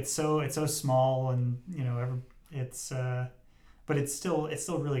 And like it's so small, and, you know, it's but it's still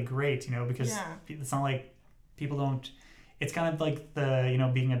really great, you know, because it's not like people don't, it's kind of like the, you know,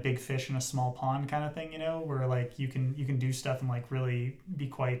 being a big fish in a small pond kind of thing, you know, where like you can do stuff and like really be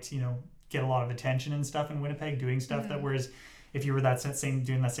quite, you know, get a lot of attention and stuff in Winnipeg doing stuff that, whereas if you were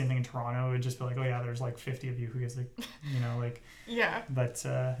doing that same thing in Toronto, it would just be like, oh yeah, there's like 50 of you who gets like, you know, like but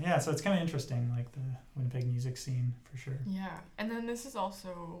so it's kind of interesting, like the Winnipeg music scene for sure. And then this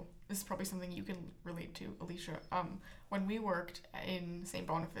is probably something you can relate to, Alicia. When we worked in St.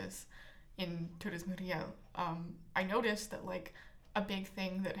 Boniface in Tourisme Riel, I noticed that like a big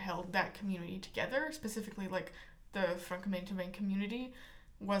thing that held that community together, specifically like the Franco-Manitobain community,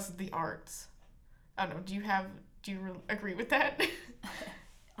 was the arts. I don't know, do you agree with that?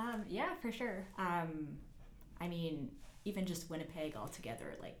 Yeah, for sure. I mean, even just Winnipeg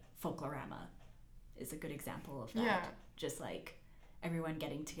altogether, like Folklorama is a good example of that. Yeah. Just like everyone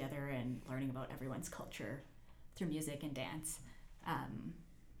getting together and learning about everyone's culture through music and dance.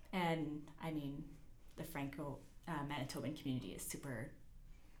 And I mean, the Franco Manitoban community is super,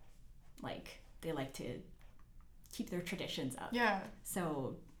 like, they like to keep their traditions up. Yeah.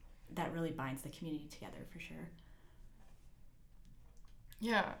 So that really binds the community together for sure.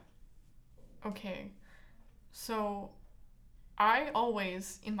 Yeah. Okay. So I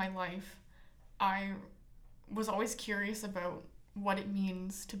always, in my life, I was always curious about what it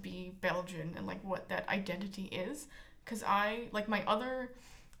means to be Belgian and like what that identity is. Because I, like my other,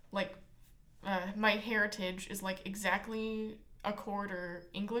 like, my heritage is like exactly a quarter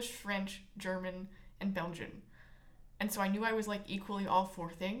English, French, German, and Belgian. And so I knew I was like equally all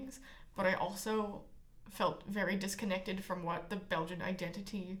four things, but I also felt very disconnected from what the Belgian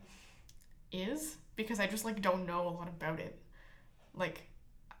identity is because I just like don't know a lot about it. Like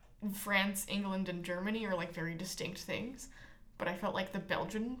France, England, and Germany are like very distinct things, but I felt like the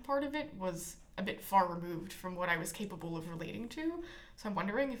Belgian part of it was a bit far removed from what I was capable of relating to. So I'm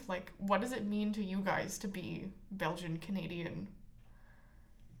wondering if like what does it mean to you guys to be Belgian Canadian?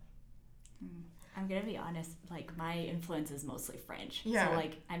 I'm gonna be honest, like my influence is mostly French. Yeah. So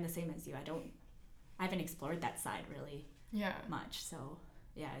like I'm the same as you. I haven't explored that side really much. So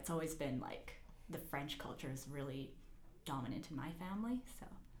yeah, it's always been like the French culture is really dominant in my family. So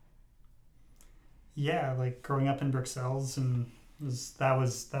Yeah, like growing up in Bruxelles and that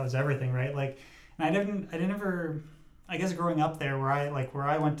was everything, right? Like, and I guess growing up there where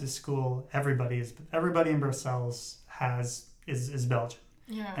I went to school, everybody in Brussels is Belgian.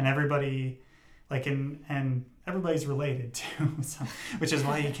 Yeah. And everybody and everybody's related too, so, which is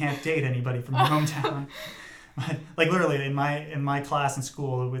why you can't date anybody from your hometown. But, like literally in my class in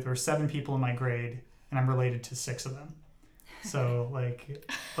school, there were 7 people in my grade, and I'm related to 6 of them. So like,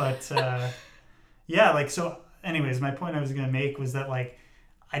 but yeah, like so. Anyways, my point I was gonna make was that like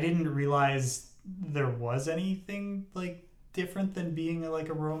I didn't realize there was anything like different than being like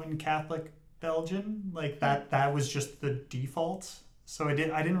a Roman Catholic Belgian. Like that was just the default. So I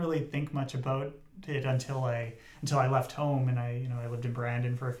didn't really think much about it until I left home, and I lived in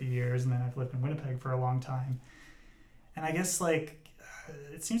Brandon for a few years, and then I've lived in Winnipeg for a long time. And I guess like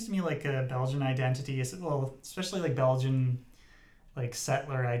it seems to me like a Belgian identity is, well, especially like Belgian like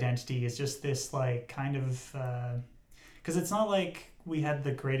settler identity is just this like kind of because it's not like we had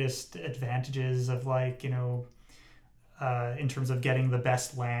the greatest advantages of like in terms of getting the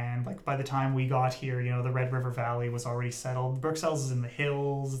best land. Like by the time we got here, the Red River Valley was already settled. Bruxelles is in the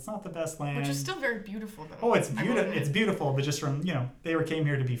hills. It's not the best land. Which is still very beautiful though. Oh, it's beautiful. It's beautiful, but just from they came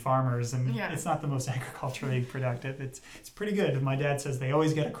here to be farmers, and it's not the most agriculturally productive. It's pretty good. My dad says they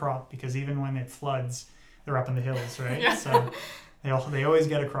always get a crop because even when it floods, they're up in the hills, right? Yeah. So they always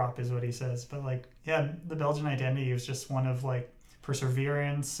get a crop, is what he says. But like, yeah, the Belgian identity is just one of like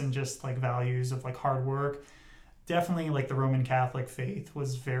perseverance and just like values of like hard work. Definitely like the Roman Catholic faith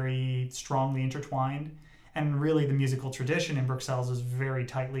was very strongly intertwined, and really the musical tradition in Bruxelles is very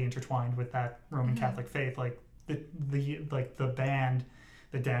tightly intertwined with that Roman Catholic faith. Like the band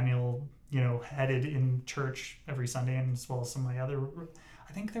that Daniel headed in church every Sunday, and as well as some of the other,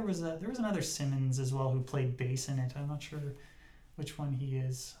 I think there was another Simmons as well who played bass in it. I'm not sure which one he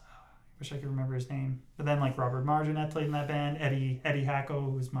is. I wish I could remember his name. But then like Robert Marginet played in that band. Eddie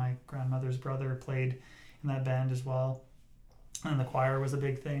Hacko, who's my grandmother's brother, played in that band as well. And the choir was a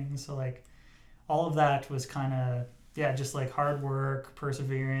big thing. So like all of that was kind of just like hard work,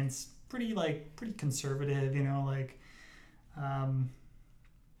 perseverance, pretty conservative,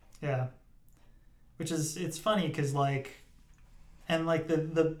 which is, it's funny because like, and like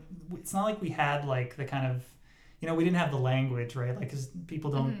the it's not like we had like the kind of, we didn't have the language, right? Like, because people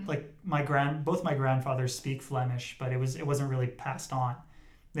don't like both my grandfathers speak Flemish, but it wasn't really passed on.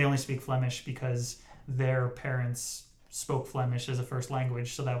 They only speak Flemish because their parents spoke Flemish as a first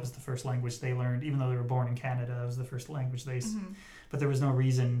language, so that was the first language they learned. Even though they were born in Canada, it was the first language but there was no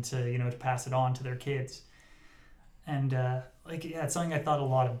reason to to pass it on to their kids. And it's something I thought a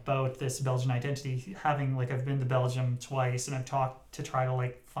lot about, this Belgian identity. Having I've been to Belgium twice, and I've talked to try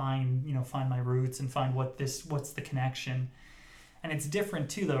to find my roots and find what's the connection. And it's different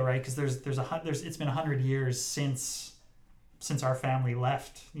too, though, right? Because it's been 100 years since our family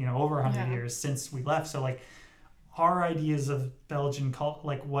left. Over 100 years since we left. So our ideas of Belgian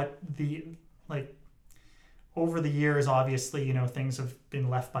over the years, obviously, things have been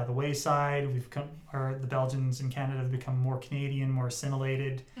left by the wayside. The Belgians in Canada have become more Canadian, more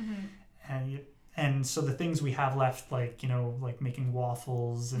assimilated, and so the things we have left, making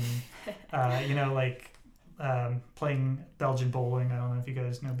waffles and playing Belgian bowling. I don't know if you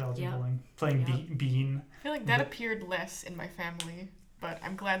guys know Belgian Yep. bowling. Playing Yep. bean. I feel like that appeared less in my family, but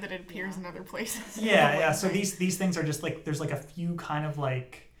I'm glad that it appears in other places. Yeah. So these things are just like, there's like a few kind of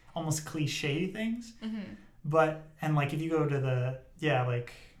like almost cliche things, but and like if you go to the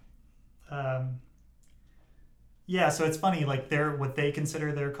so it's funny, like what they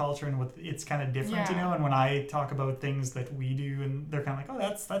consider their culture and what it's kind of different, you know. And when I talk about things that we do, and they're kind of like,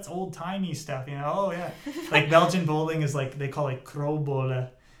 oh, that's old timey stuff, you know. Oh yeah, like Belgian bowling is like, they call it krolbowlen,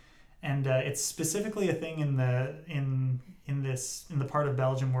 and it's specifically a thing in the part of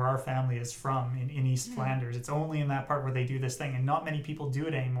Belgium where our family is from, in East Flanders. It's only in that part where they do this thing, and not many people do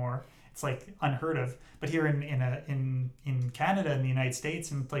it anymore. It's like unheard of. But here in Canada, in the United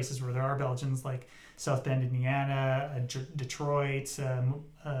States, in places where there are Belgians, like South Bend, Indiana, Detroit,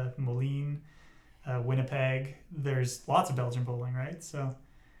 Moline, Winnipeg, there's lots of Belgian bowling, right? So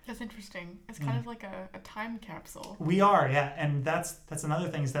that's interesting. It's kind of like a time capsule. We are, yeah. And that's another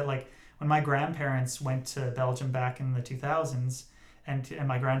thing, is that like when my grandparents went to Belgium back in the 2000s, and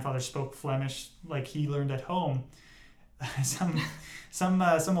my grandfather spoke Flemish like he learned at home,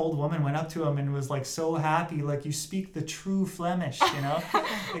 some old woman went up to him and was like so happy, like, you speak the true Flemish, you know,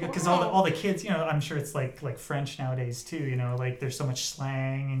 because all the kids, you know, I'm sure it's like French nowadays too, you know, like there's so much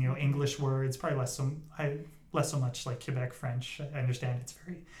slang and, you know, English words, probably less so much like Quebec French. I understand it's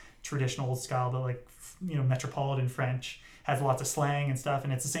very traditional old style, but like, you know, metropolitan French has lots of slang and stuff,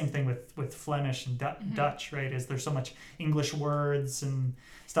 and it's the same thing with Flemish and Dutch, right? Is there's so much English words and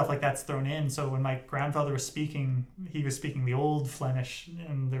stuff like that's thrown in. So when my grandfather was speaking, he was speaking the old Flemish,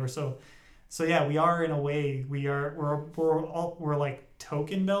 and they were so yeah. We are, in a way, we're like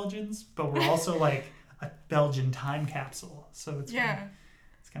token Belgians, but we're also like a Belgian time capsule. So it's kind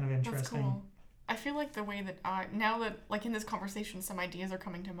of interesting. That's cool. I feel like the way that now that, like, in this conversation, some ideas are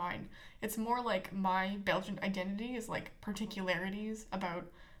coming to mind. It's more like my Belgian identity is like particularities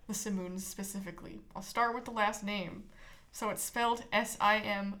about the Simoens specifically. I'll start with the last name. So it's spelled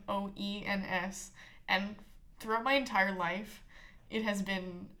Simoens, and throughout my entire life, it has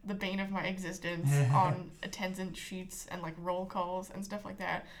been the bane of my existence on attendance sheets and like roll calls and stuff like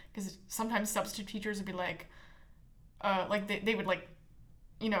that. Because sometimes substitute teachers would be like they would like,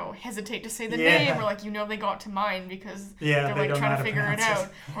 you know, hesitate to say the name, or like, you know, they got to mine because they're like trying to figure it out,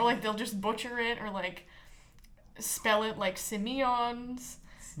 or like they'll just butcher it, or like spell it like Simeons,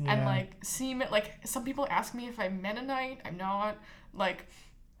 and like like some people ask me if I'm Mennonite. I'm not. Like,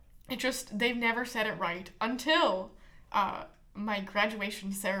 it just, they've never said it right until my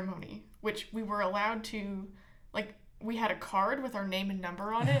graduation ceremony, which we were allowed to, like, we had a card with our name and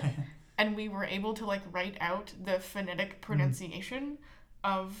number on it, and we were able to like write out the phonetic pronunciation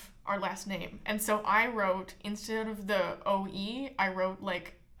of our last name. And so I wrote, instead of the O-E, I wrote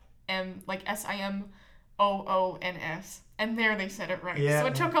like Simoons, and there they said it right. So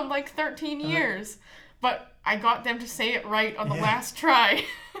it took them like 13 years, but I got them to say it right on the last try.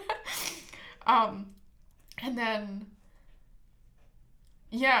 And then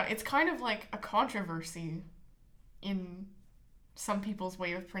it's kind of like a controversy in some people's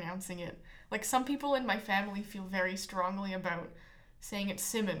way of pronouncing it. Like, some people in my family feel very strongly about saying it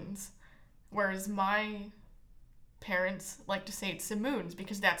Simmons, whereas my parents like to say it Simoens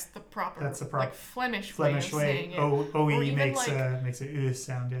because that's the proper like Flemish way of saying it. O-E makes a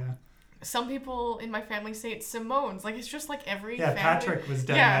sound, yeah. Some people in my family say it's Simoens. Like, it's just like every family. Patrick was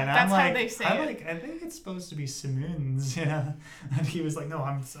done that. And that's I'm how like, they say it. I think it's supposed to be Simoens, yeah. And he was like, no,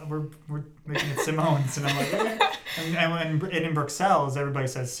 we're making it Simoens. And I'm like, okay. And in Bruxelles, everybody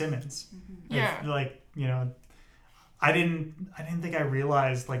says Simmons. Mm-hmm. Yeah. It's like, you know, I didn't think I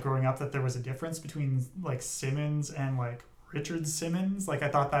realized, like, growing up, that there was a difference between like Simmons and like Richard Simmons. Like, I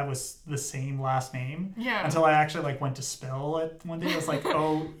thought that was the same last name. Yeah. Until I actually like went to spell it one day. I was like,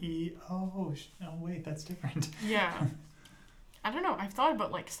 O-E. Oh, no, wait, that's different. Yeah. I don't know. I've thought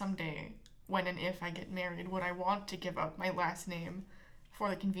about, like, someday when and if I get married, would I want to give up my last name for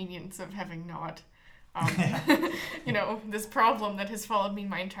the convenience of having not, you know, this problem that has followed me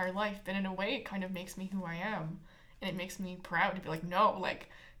my entire life. But in a way, it kind of makes me who I am. And it makes me proud to be like, no, like,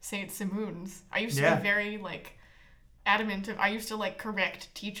 say it's Simoens. I used to be very, like, adamant of, I used to like correct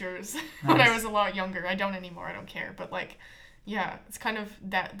teachers when I was a lot younger. I don't anymore. I don't care. But like, yeah, it's kind of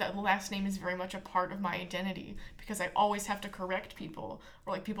that last name is very much a part of my identity because I always have to correct people,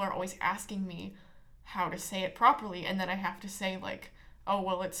 or like people are always asking me how to say it properly, and then I have to say like, oh,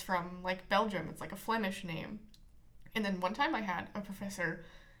 well, it's from like Belgium. It's like a Flemish name. And then one time I had a professor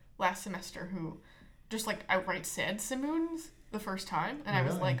last semester who just like outright said Simoens the first time, and I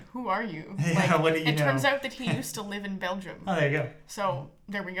was like, who are you? Yeah, like, what do you know? It turns out that he used to live in Belgium. Oh, there you go. So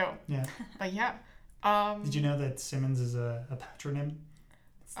there we go. Yeah. But yeah, Did you know that Simmons is a patronym?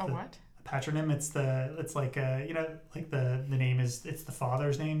 It's what? A patronym. It's like like the name is, it's the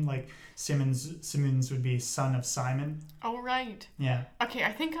father's name. Like Simmons would be son of Simon. Oh, right. Yeah. Okay,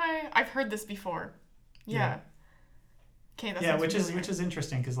 I think I've heard this before. Yeah. Okay, that's which is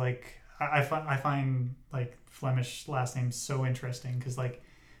interesting because like I find like Flemish last names so interesting because like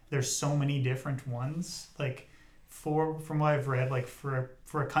there's so many different ones. Like from what I've read, like for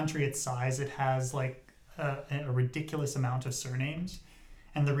a country its size, it has like a ridiculous amount of surnames,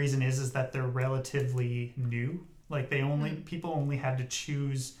 and the reason is that they're relatively new. Like people only had to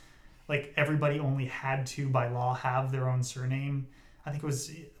choose, like everybody only had to by law have their own surname. I think it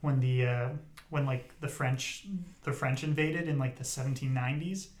was when the French invaded in like the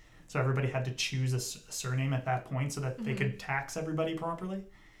 1790s. So everybody had to choose a surname at that point so that they could tax everybody properly.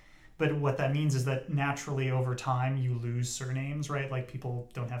 But what that means is that naturally over time you lose surnames, right? Like people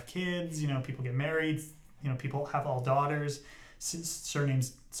don't have kids, people get married, people have all daughters,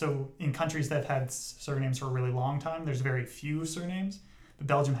 surnames. So in countries that have had surnames for a really long time, there's very few surnames. But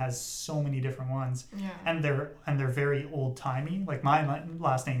Belgium has so many different ones. Yeah. And they're very old-timey. Like my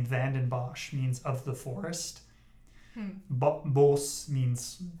last name, Van den Bosch, means of the forest. Bos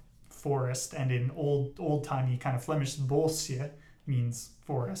means forest, and in old-timey kind of Flemish, Bosje means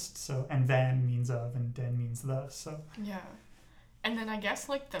forest. So, and Van means of, and Den means the. So yeah. And then I guess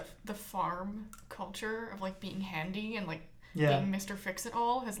like the farm culture of like being handy and like being Mr.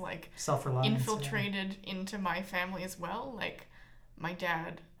 Fix-It-All has like self-reliance infiltrated into my family as well. Like my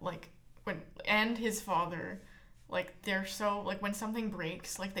dad, like and his father, like they're so like when something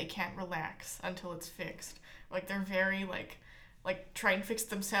breaks, like they can't relax until it's fixed. Like they're very like try and fix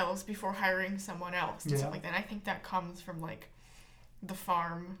themselves before hiring someone else and stuff like that. And I think that comes from like the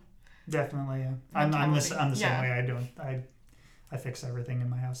farm. Definitely, yeah. I'm the same way. I fix everything in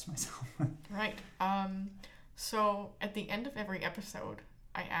my house myself. Right. So at the end of every episode,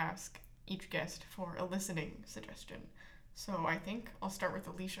 I ask each guest for a listening suggestion. So I think I'll start with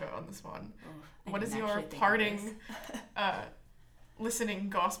Alicia on this one. What is your parting listening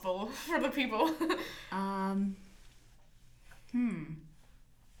gospel for the people? I'm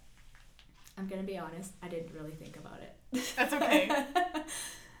gonna be honest, I didn't really think about it. That's okay.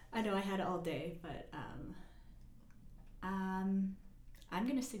 I know I had it all day, but I'm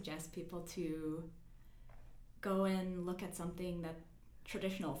gonna suggest people to go and look at something that's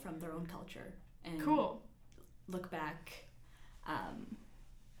traditional from their own culture and look back,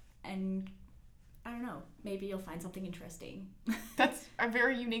 and I don't know, maybe you'll find something interesting. That's a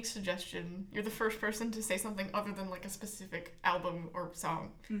very unique suggestion. You're the first person to say something other than like a specific album or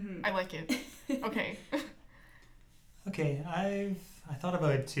song. I like it. Okay. Okay, I thought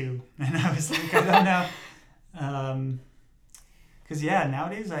about it too, and I was like, I don't know. Because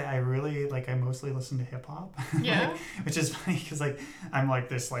nowadays I really like, I mostly listen to hip hop. Yeah. Which is funny because like I'm like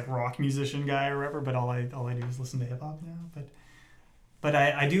this like rock musician guy or whatever, but all I do is listen to hip hop now. But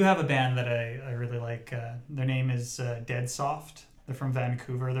I do have a band that I really like. Their name is Dead Soft. They're from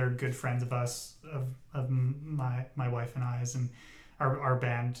Vancouver. They're good friends of us, of my wife and I's, and our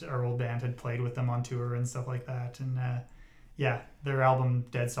old band had played with them on tour and stuff like that. And their album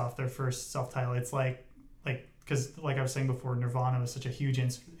Dead Soft, their first self-titled, it's like because like I was saying before, Nirvana was such a huge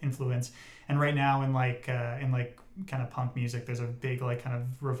influence, and right now in kind of punk music, there's a big like kind of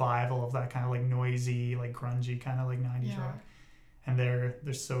revival of that kind of like noisy, like grungy kind of like 90s rock, and they're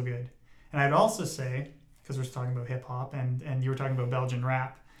so good. And I'd also say, because we're talking about hip hop and you were talking about Belgian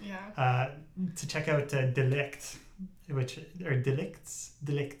rap, to check out Delict,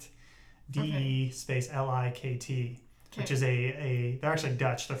 Delict, DE space LIKT, which is they're actually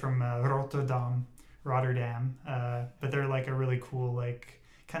Dutch. They're from Rotterdam, but they're like a really cool like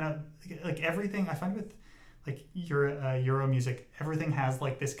kind of like everything I find with like Euro music, everything has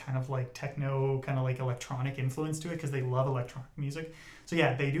like this kind of like techno kind of like electronic influence to it because they love electronic music. So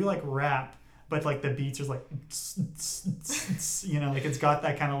yeah, they do like rap, but like the beats are like like it's got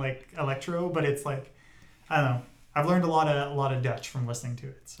that kind of like electro, but it's like I don't know. I've learned a lot of Dutch from listening to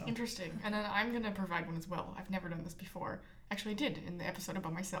it. So interesting. And then I'm gonna provide one as well. I've never done this before. Actually, I did in the episode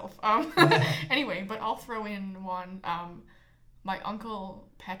about myself. Anyway, but I'll throw in one. My uncle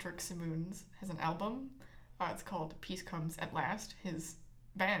Patrick Simoons has an album. It's called Peace Comes at Last. His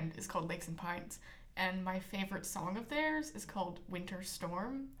band is called Lakes and Pines. And my favorite song of theirs is called Winter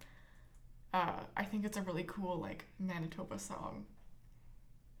Storm. I think it's a really cool, like, Manitoba song.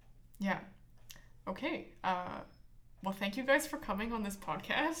 Yeah. Okay. Well, thank you guys for coming on this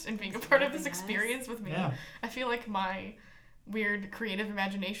podcast and being a part of this experience with me. Yeah. I feel like my weird creative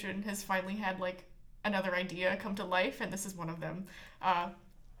imagination has finally had, like, another idea come to life, and this is one of them.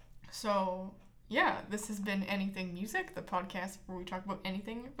 So... yeah, this has been Anything Music, the podcast where we talk about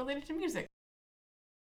anything related to music.